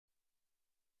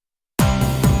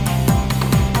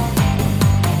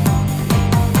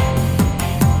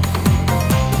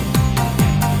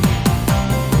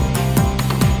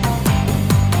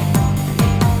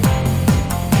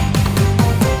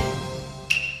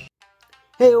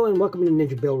Heyo and welcome to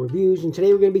NinjaBill Reviews, and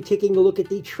today we're going to be taking a look at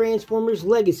the Transformers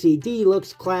Legacy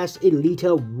Deluxe Class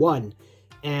Elita 1.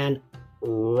 And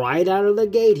right out of the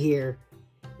gate here,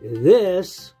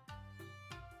 this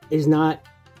is not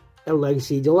a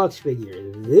Legacy Deluxe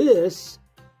figure. This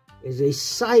is a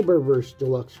Cyberverse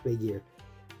Deluxe figure.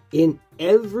 In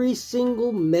every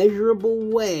single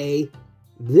measurable way,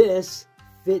 this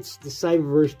fits the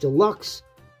Cyberverse Deluxe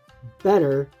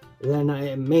better than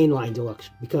a mainline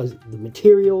Deluxe, because the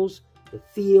materials, the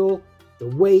feel, the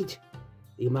weight,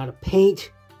 the amount of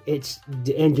paint,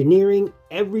 the engineering,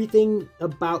 everything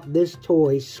about this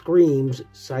toy screams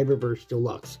Cyberverse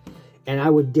Deluxe. And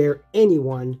I would dare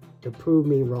anyone to prove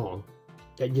me wrong.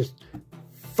 Just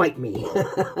fight me.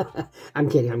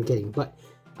 I'm kidding, but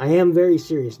I am very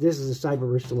serious. This is a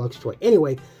Cyberverse Deluxe toy.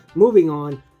 Anyway, moving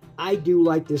on. I do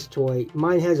like this toy.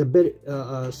 Mine has a bit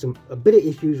of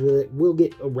issues with it. We'll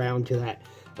get around to that.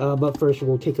 But first,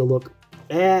 we'll take a look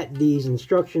at these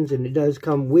instructions, and it does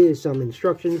come with some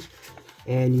instructions,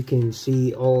 and you can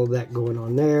see all of that going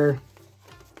on there.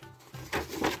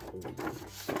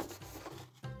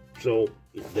 So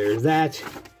there's that.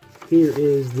 Here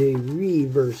is the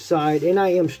reverse side, and I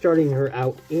am starting her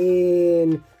out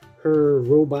in her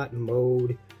robot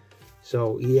mode.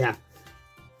 So yeah,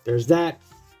 there's that.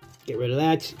 Get rid of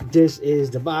that. This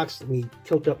is the box. Let me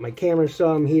tilt up my camera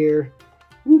some here.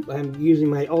 Whoop, I'm using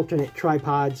my alternate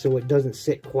tripod so it doesn't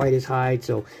sit quite as high.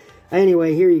 So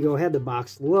anyway, here you go. Have the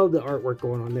box. Love the artwork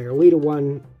going on there. Elita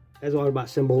 1 has Autobot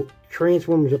symbol.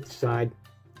 Transformers up the side.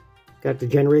 Got the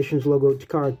Generations logo.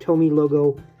 Takara Tomy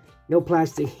logo. No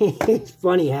plastic. It's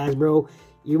funny, Hasbro.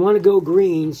 You want to go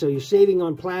green, so you're saving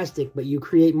on plastic, but you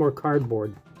create more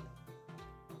cardboard.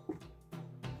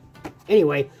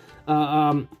 Anyway,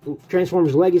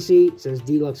 Transformers Legacy, it says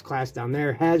Deluxe Class down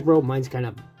there. Hasbro, mine's kind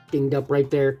of dinged up right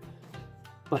there.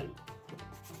 But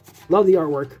love the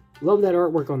artwork. Love that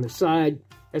artwork on the side.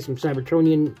 Has some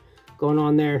Cybertronian going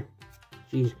on there.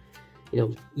 She's,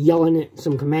 yelling at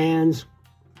some commands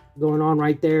going on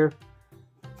right there.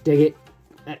 Dig it.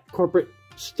 That corporate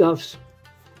stuffs.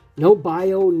 No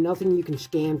bio, nothing you can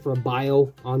scan for a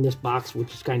bio on this box,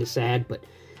 which is kind of sad, but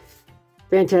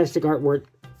fantastic artwork.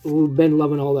 We've been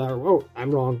loving all that. Oh, I'm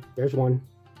wrong. There's one.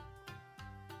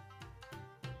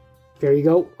 There you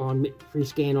go. On free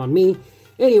scan on me.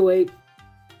 Anyway,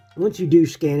 once you do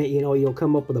scan it, you'll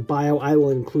come up with a bio. I will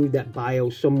include that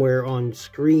bio somewhere on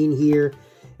screen here.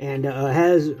 And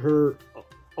has her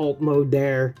alt mode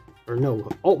there. Or no,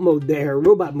 alt mode there.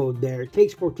 Robot mode there. It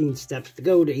takes 14 steps to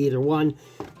go to either one.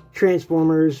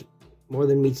 Transformers, more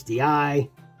than meets the eye.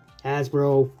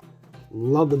 Hasbro.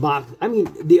 Love the box. I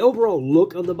mean, the overall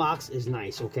look of the box is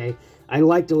nice, okay? I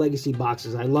like the Legacy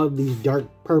boxes. I love these dark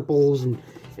purples and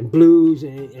blues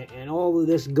and all of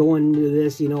this going to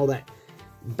this, that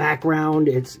background.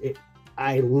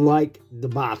 I like the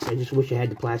box. I just wish I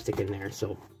had the plastic in there.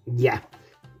 So, yeah.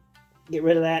 Get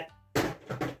rid of that.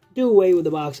 Do away with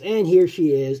the box. And here she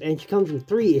is. And she comes with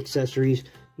 3 accessories.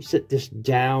 You set this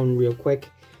down real quick.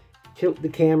 Tilt the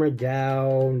camera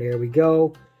down. There we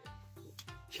go.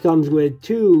 She comes with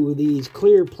 2 of these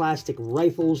clear plastic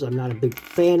rifles. I'm not a big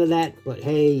fan of that, but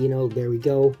hey, there we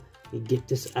go. You get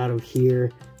this out of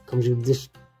here. Comes with this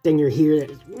stinger here that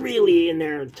is really in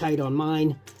there tight on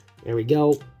mine. There we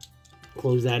go.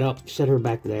 Close that up. Set her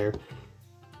back there.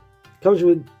 Comes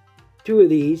with 2 of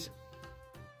these.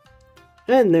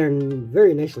 And they're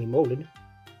very nicely molded.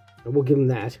 And we'll give them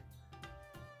that.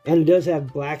 And it does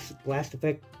have blast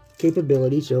effect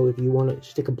capability, so if you want to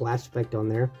stick a blast effect on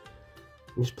there.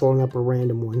 I'm just pulling up a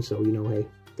random one, so hey,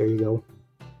 there you go.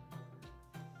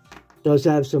 Does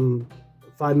have some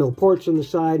 5mm ports on the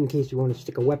side in case you want to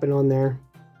stick a weapon on there.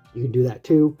 You can do that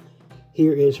too.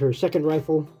 Here is her second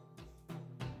rifle.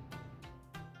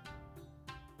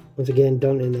 Once again,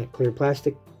 done in that clear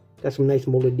plastic. Got some nice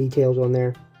molded details on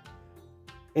there.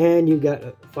 And you've got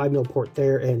a 5mm port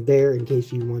there and there in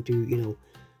case you want to,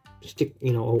 stick,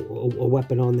 a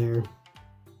weapon on there.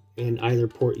 And either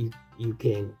port you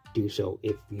can do so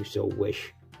if you so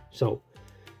wish. So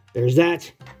there's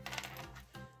that.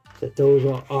 Set those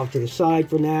off to the side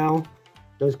for now.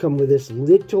 Does come with this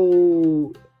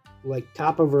little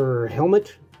top of her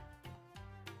helmet,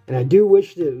 and I do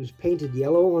wish that it was painted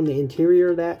yellow on the interior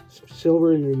of that,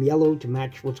 silver and yellow to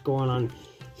match what's going on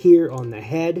here on the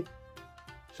head.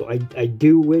 So I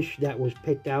do wish that was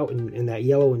picked out in that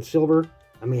yellow and silver.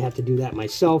 I may have to do that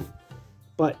myself,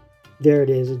 but there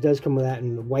it is. It does come with that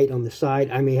and the white on the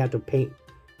side. I may have to paint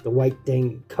the white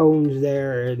cones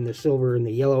there and the silver and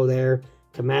the yellow there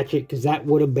to match it, because that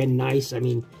would have been nice. I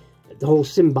mean, the whole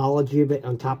symbology of it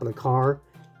on top of the car,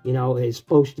 is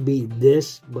supposed to be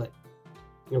this, but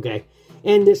okay.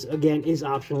 And this, again, is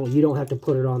optional. You don't have to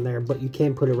put it on there, but you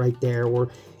can put it right there, or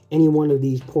any one of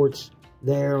these ports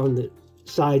there on the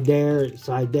side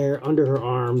there, under her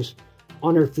arms,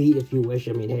 on her feet if you wish.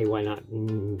 I mean, hey, why not?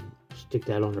 Stick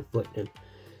that on her foot. And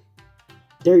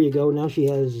there you go. Now she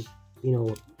has, you know,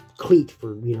 a cleat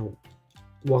for, you know,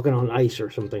 walking on ice or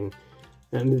something.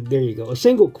 And there you go. A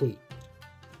single cleat.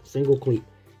 Single cleat.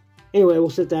 Anyway, we'll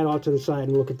set that off to the side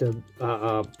and look at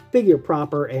the figure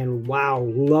proper. And wow,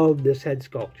 love this head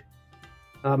sculpt.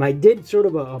 I did sort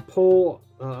of a poll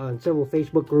on several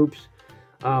Facebook groups.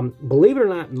 Believe it or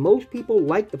not, most people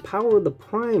like the Power of the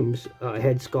Primes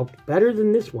head sculpt better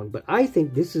than this one. But I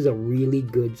think this is a really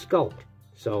good sculpt.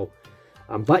 So,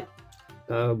 but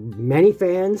many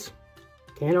fans,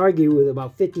 can't argue with,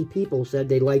 about 50 people said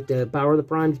they liked the Power of the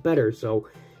Primes better. So,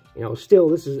 you know,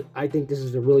 still, I think this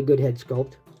is a really good head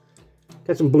sculpt.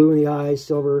 Got some blue in the eyes,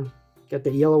 silver. Got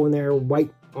the yellow in there,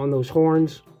 white on those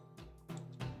horns.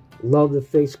 Love the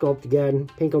face sculpt again.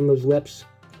 Pink on those lips.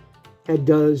 Head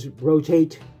does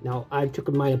rotate. Now, I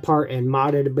took mine apart and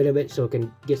modded a bit of it so it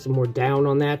can get some more down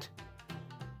on that.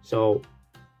 So,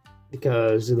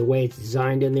 because of the way it's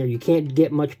designed in there, you can't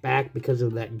get much back because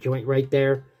of that joint right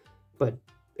there. But,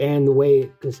 and the way,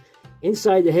 because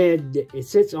inside the head, it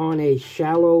sits on a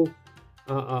shallow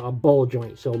ball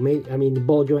joint. So, maybe, I mean, the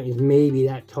ball joint is maybe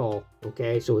that tall,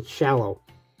 okay? So, it's shallow.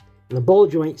 And the ball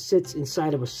joint sits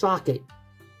inside of a socket.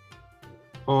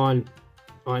 On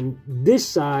this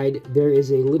side, there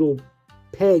is a little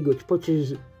peg which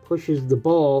pushes the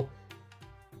ball.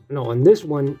 No, on this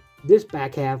one, this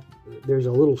back half, there's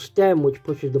a little stem which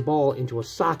pushes the ball into a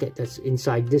socket that's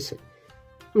inside this.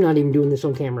 I'm not even doing this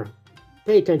on camera.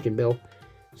 Pay attention, Bill.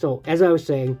 So, as I was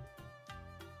saying,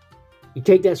 you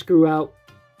take that screw out,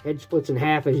 head splits in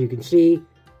half, as you can see.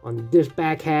 On this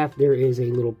back half, there is a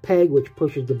little peg which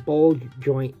pushes the ball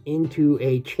joint into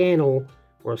a channel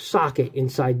or a socket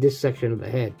inside this section of the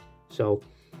head. So,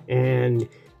 and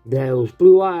those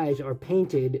blue eyes are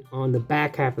painted on the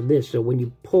back half of this. So when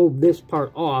you pull this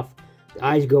part off, the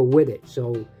eyes go with it.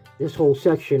 So this whole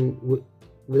section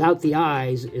without the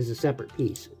eyes is a separate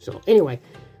piece. So anyway,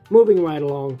 moving right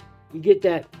along, you get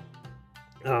that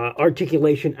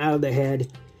articulation out of the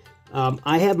head.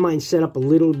 I have mine set up a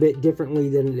little bit differently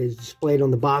than it is displayed on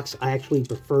the box. I actually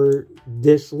prefer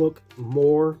this look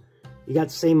more. You got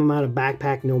the same amount of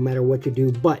backpack no matter what you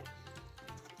do, but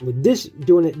with this,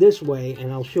 doing it this way,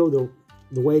 and I'll show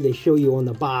the way they show you on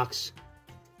the box,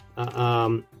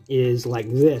 is like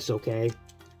this, okay?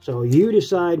 So you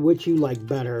decide which you like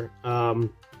better.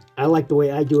 I like the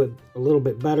way I do it a little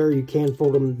bit better. You can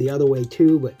fold them the other way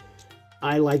too, but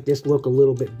I like this look a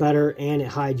little bit better, and it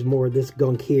hides more of this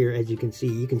gunk here, as you can see.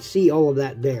 You can see all of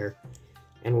that there.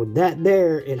 And with that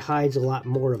there, it hides a lot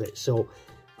more of it. So,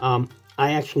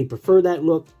 I actually prefer that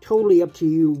look. Totally up to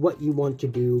you what you want to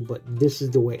do, but this is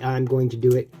the way I'm going to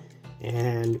do it.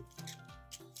 And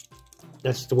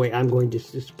that's the way I'm going to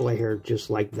display her, just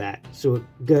like that. So,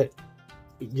 good.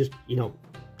 It just, you know,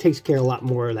 takes care of a lot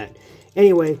more of that.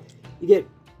 Anyway, you get...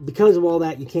 Because of all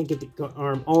that, you can't get the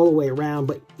arm all the way around,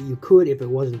 but you could if it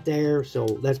wasn't there, so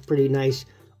that's pretty nice.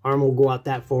 Arm will go out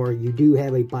that far. You do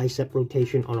have a bicep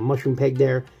rotation on a mushroom peg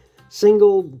there.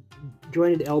 Single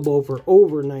jointed elbow for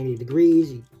over 90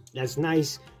 degrees. That's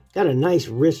nice. Got a nice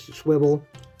wrist swivel,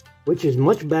 which is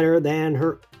much better than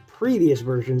her previous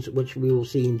versions, which we will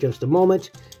see in just a moment.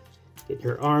 Get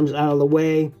her arms out of the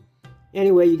way.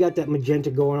 Anyway, you got that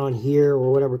magenta going on here,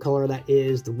 or whatever color that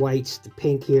is. The whites, the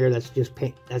pink here, that's just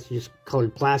paint. That's just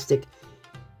colored plastic.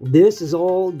 This is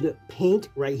all the paint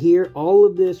right here. All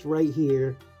of this right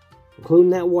here, including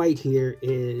that white here,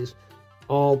 is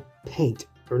all paint.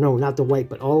 Or no, not the white,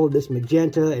 but all of this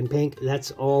magenta and pink,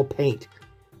 that's all paint.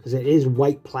 Because it is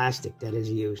white plastic that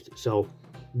is used. So,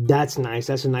 that's nice.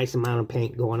 That's a nice amount of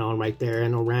paint going on right there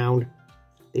and around.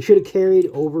 They should have carried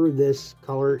over this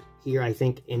color here, I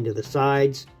think, into the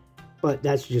sides. But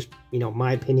that's just, you know,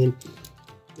 my opinion.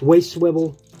 Waist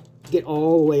swivel. Get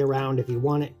all the way around if you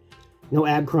want it. No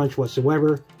ab crunch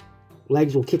whatsoever.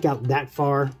 Legs will kick out that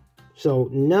far. So,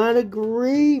 not a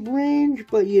great range,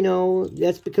 but, you know,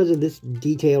 that's because of this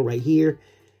detail right here.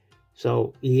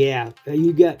 So, yeah.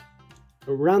 You got,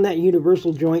 around that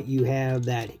universal joint, you have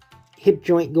that hip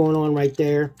joint going on right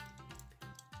there.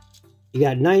 You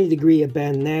got 90-degree of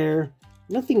bend there.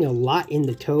 Nothing a lot in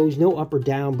the toes. No up or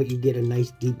down, but you get a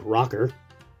nice deep rocker.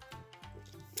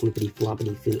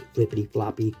 Flippity-floppity,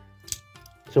 flippity-floppy.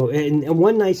 So, and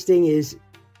one nice thing is,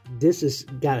 this has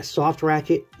got a soft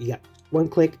ratchet. You got one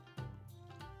click.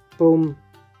 Boom.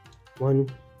 1,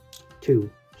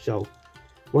 2. So,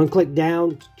 one click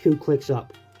down, 2 clicks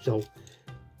up. So,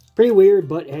 Pretty weird,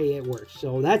 but hey, it works.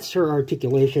 So that's her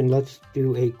articulation. Let's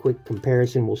do a quick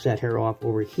comparison. We'll set her off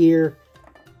over here.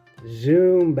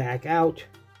 Zoom back out.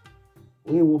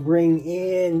 We will bring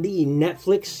in the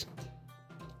Netflix.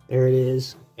 There it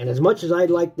is. And as much as I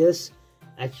like this,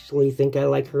 I actually think I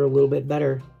like her a little bit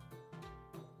better.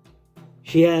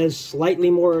 She has slightly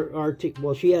more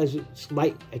she has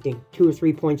I think 2 or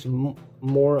 3 points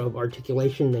more of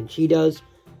articulation than she does.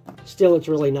 Still, it's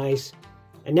really nice.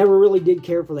 I never really did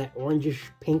care for that orangish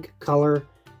pink color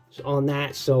on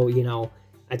that, so, you know,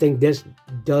 I think this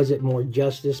does it more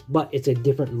justice, but it's a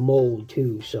different mold,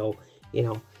 too, so, you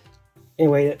know.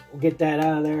 Anyway, we'll get that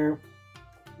out of there.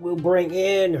 We'll bring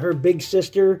in her big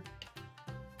sister,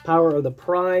 Power of the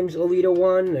Primes Elita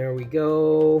one. There we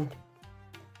go.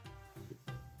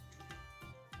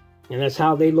 And that's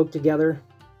how they look together.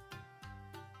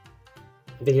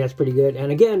 I think that's pretty good.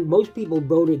 And again, most people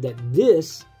voted that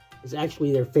this is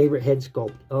actually their favorite head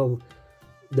sculpt of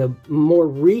the more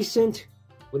recent,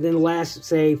 within the last,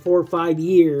 say, 4 or 5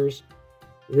 years.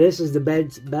 This is the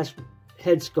best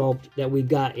head sculpt that we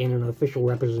got in an official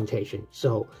representation.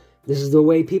 So this is the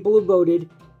way people have voted.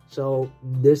 So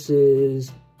this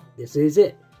is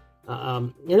it.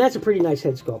 And that's a pretty nice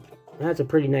head sculpt. That's a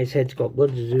pretty nice head sculpt.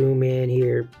 Let's zoom in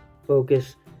here.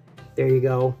 Focus. There you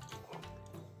go.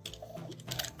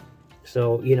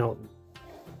 So, you know,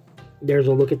 there's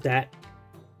a look at that.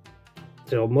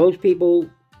 So most people,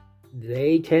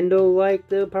 they tend to like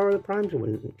the Power of the Primes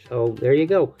one. So there you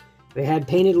go. If they had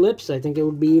painted lips, I think it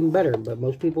would be even better. But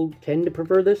most people tend to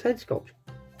prefer this head sculpt.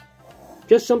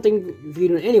 Just something, you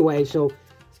know, anyway. So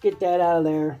let's get that out of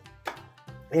there.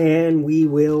 And we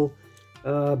will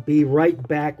be right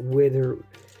back with her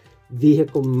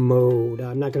vehicle mode.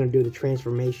 I'm not going to do the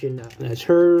transformation. That's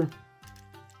her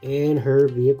in her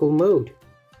vehicle mode.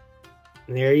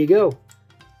 And there you go.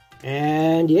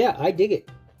 And yeah, I dig it.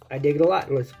 I dig it a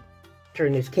lot. Let's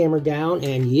turn this camera down.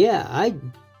 And yeah,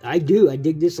 I do. I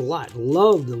dig this a lot.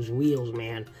 Love those wheels,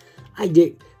 man. I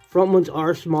dig. Front ones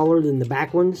are smaller than the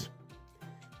back ones.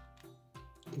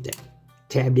 Get that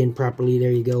tabbed in properly.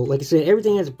 There you go. Like I said,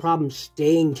 everything has a problem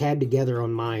staying tabbed together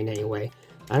on mine anyway.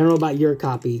 I don't know about your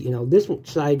copy. You know, this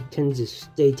side tends to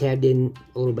stay tabbed in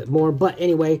a little bit more. But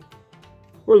anyway,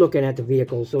 we're looking at the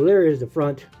vehicle. So there is the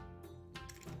front.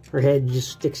 Her head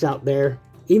just sticks out there.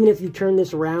 Even if you turn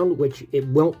this around, which it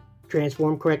won't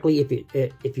transform correctly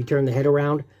if you turn the head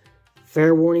around.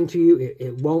 Fair warning to you,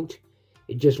 it won't.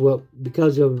 It just will,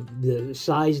 because of the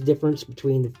size difference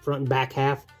between the front and back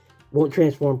half, won't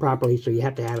transform properly, so you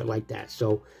have to have it like that.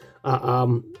 So,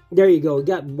 there you go. You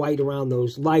got white around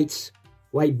those lights,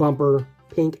 white bumper,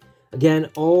 pink. Again,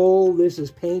 all this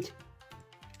is paint.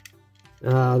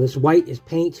 This white is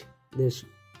paint. This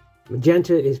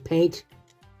magenta is paint.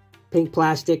 Pink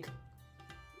plastic.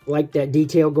 Like that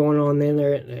detail going on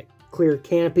there, that clear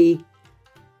canopy.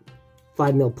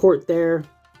 5mm port there.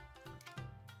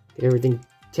 Get everything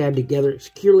tabbed together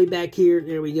securely back here.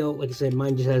 There we go. Like I said,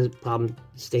 mine just has a problem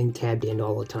staying tabbed in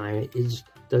all the time. It just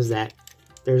does that.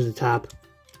 There's the top.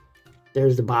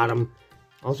 There's the bottom.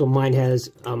 Also, mine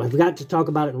has, I forgot to talk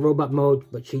about it in robot mode,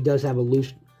 but she does have a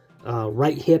loose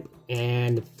right hip,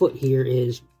 and the foot here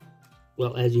is,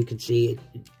 well, as you can see,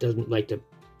 it doesn't like to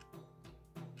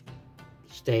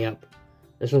stay up.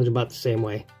 This one's about the same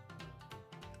way.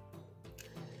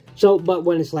 So, but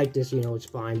when it's like this, you know, it's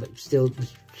fine, but still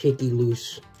shaky,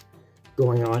 loose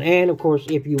going on. And, of course,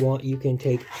 if you want, you can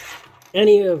take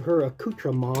any of her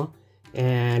accoutrement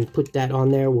and put that on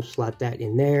there. We'll slot that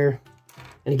in there.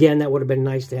 And again, that would have been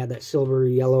nice to have that silver,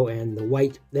 yellow, and the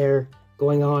white there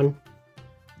going on.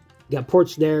 You got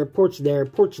ports there, ports there,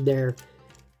 ports there,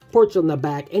 ports on the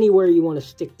back. Anywhere you want to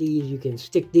stick these, you can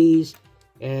stick these.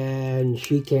 And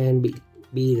she can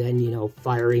be then, you know,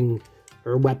 firing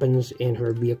her weapons in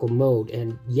her vehicle mode.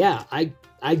 And yeah,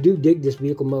 I do dig this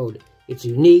vehicle mode. It's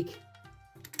unique.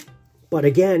 But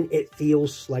again, it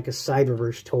feels like a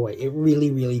Cyberverse toy. It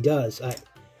really, really does.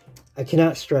 I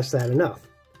cannot stress that enough.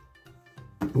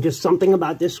 Just something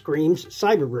about this screams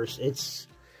Cyberverse. It's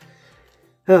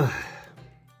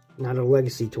not a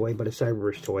legacy toy, but a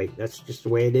Cyberverse toy. That's just the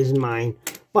way it is in mine.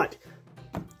 But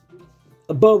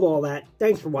above all that,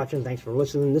 thanks for watching, thanks for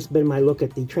listening. This has been my look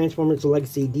at the Transformers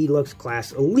Legacy Deluxe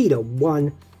Class Elita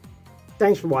 1.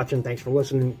 Thanks for watching, thanks for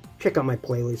listening. Check out my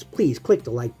playlist. Please click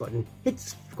the like button, hit the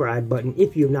subscribe button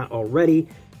if you've not already.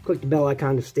 Click the bell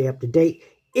icon to stay up to date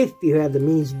if you have the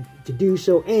means to do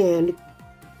so and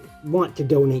want to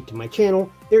donate to my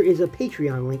channel. There is a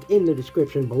Patreon link in the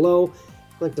description below.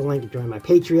 Click the link to join my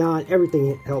Patreon.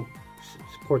 Everything helps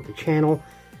support the channel.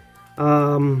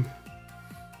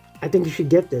 I think you should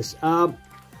get this.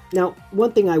 Now,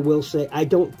 one thing I will say, I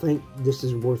don't think this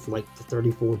is worth like the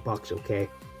 34 bucks, okay?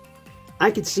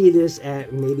 I could see this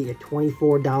at maybe a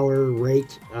 $24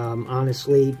 rate,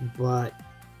 honestly, but,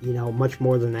 you know, much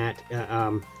more than that.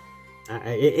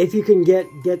 If you can get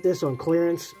this on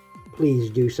clearance, please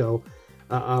do so.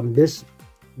 This,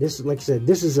 like I said,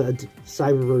 this is a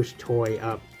Cyberverse toy.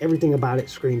 Everything about it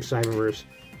screams Cyberverse.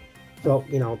 So,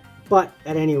 you know, but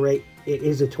at any rate, it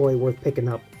is a toy worth picking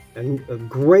up. A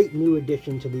great new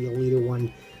addition to the Elita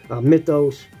one.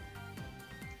 Mythos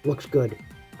looks good.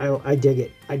 I dig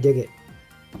it. I dig it.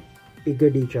 Be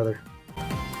good to each other.